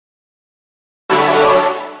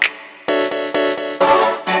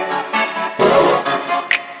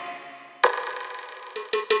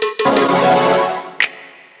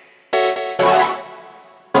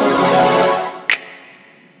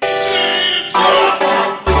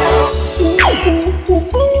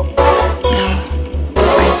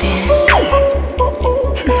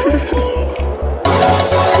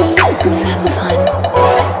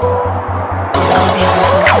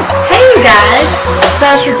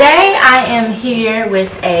So today I am here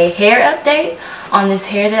with a hair update on this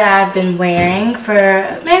hair that I've been wearing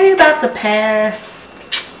for maybe about the past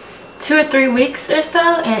 2 or 3 weeks or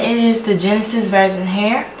so, and it is the Genesis Virgin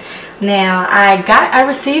hair. Now I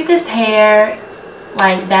received this hair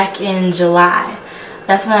like back in July.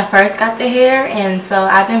 That's when I first got the hair, and so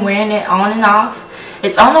I've been wearing it on and off.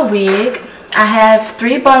 It's on a wig. I have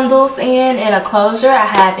 3 bundles in a closure. I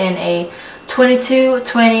have in a 22,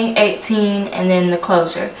 20, 18, and then the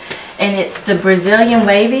closure. And it's the Brazilian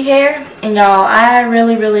wavy hair. And y'all, I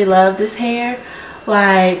really love this hair.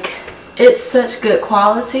 Like, it's such good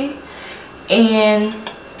quality. And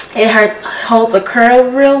it holds a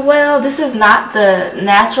curl real well. This is not the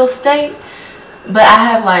natural state, but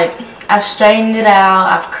I've straightened it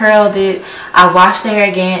out, I've curled it, I washed the hair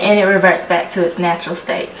again, and it reverts back to its natural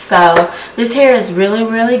state. So this hair is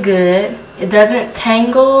really good. It doesn't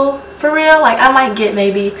tangle for real. Like, I might get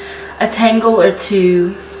maybe a tangle or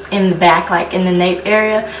 2 in the back, like in the nape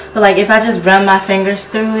area, but like if I just run my fingers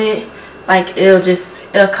through it, like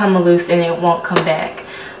it'll come loose and it won't come back.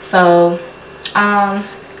 So yeah,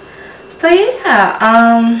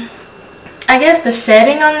 I guess the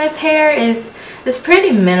shedding on this hair is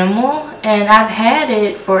pretty minimal, and I've had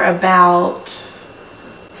it for about,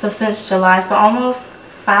 since July, so almost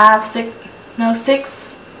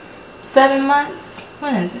 6, 7 months.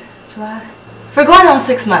 When is it? July? We're going on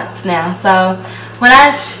 6 months now. So when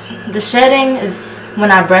the shedding is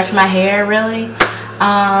when I brush my hair, really.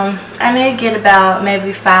 I may get about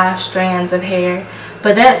maybe 5 strands of hair,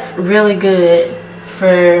 but that's really good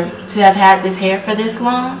to have had this hair for this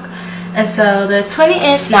long. And so the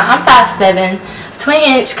 20-inch, now I'm 5'7",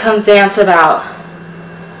 20-inch comes down to about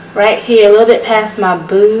right here, a little bit past my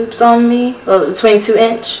boobs on me, well, the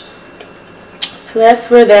 22-inch. So that's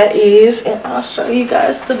where that is, and I'll show you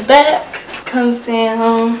guys the back. It comes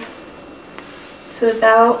down to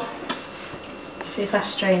about, let's see if I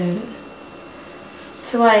straighten it,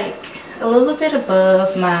 to like a little bit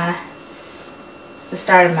above the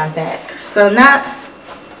start of my back. So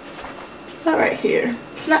it's about right here.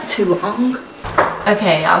 It's not too long.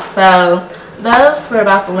 Okay, y'all, so those were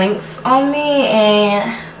about the lengths on me,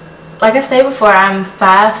 and like I said before, I'm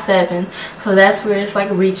 5'7", so that's where it's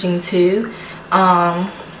like reaching to.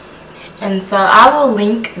 And so I will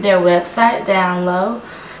link their website down low,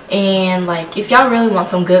 and like if y'all really want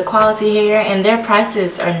some good quality hair, and their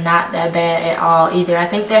prices are not that bad at all either. I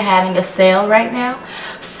think they're having a sale right now.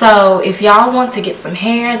 So if y'all want to get some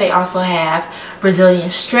hair, they also have Brazilian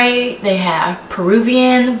straight, they have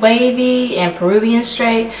Peruvian wavy and Peruvian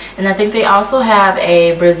straight, and I think they also have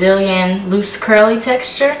a Brazilian loose curly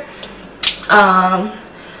texture.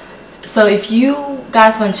 So if you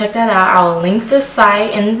guys want to check that out, I'll link the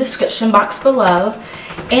site in the description box below.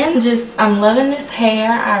 And I'm loving this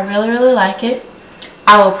hair. I really like it.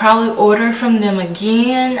 I will probably order from them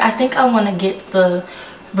again. I think I want to get the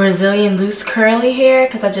Brazilian loose curly hair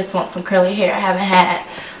because I just want some curly hair. I haven't had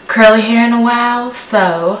curly hair in a while,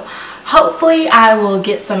 so hopefully I will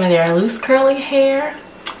get some of their loose curly hair,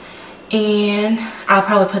 and I'll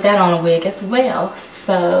probably put that on a wig as well.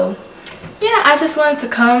 So yeah, I just wanted to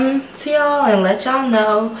come to y'all and let y'all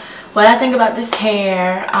know what I think about this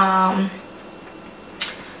hair.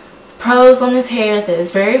 Pros on this hair is that it's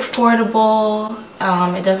very affordable.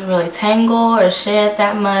 It doesn't really tangle or shed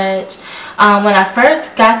that much. When I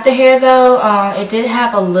first got the hair though, it did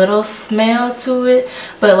have a little smell to it,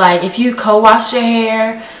 but like if you co-wash your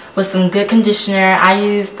hair with some good conditioner, I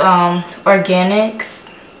used Organics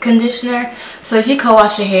conditioner, so if you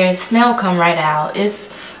co-wash your hair, the smell will come right out. It's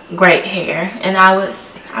great hair, and I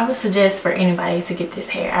would suggest for anybody to get this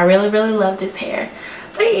hair. I really love this hair.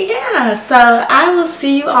 But yeah, so I will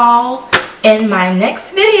see you all in my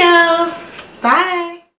next video. Bye.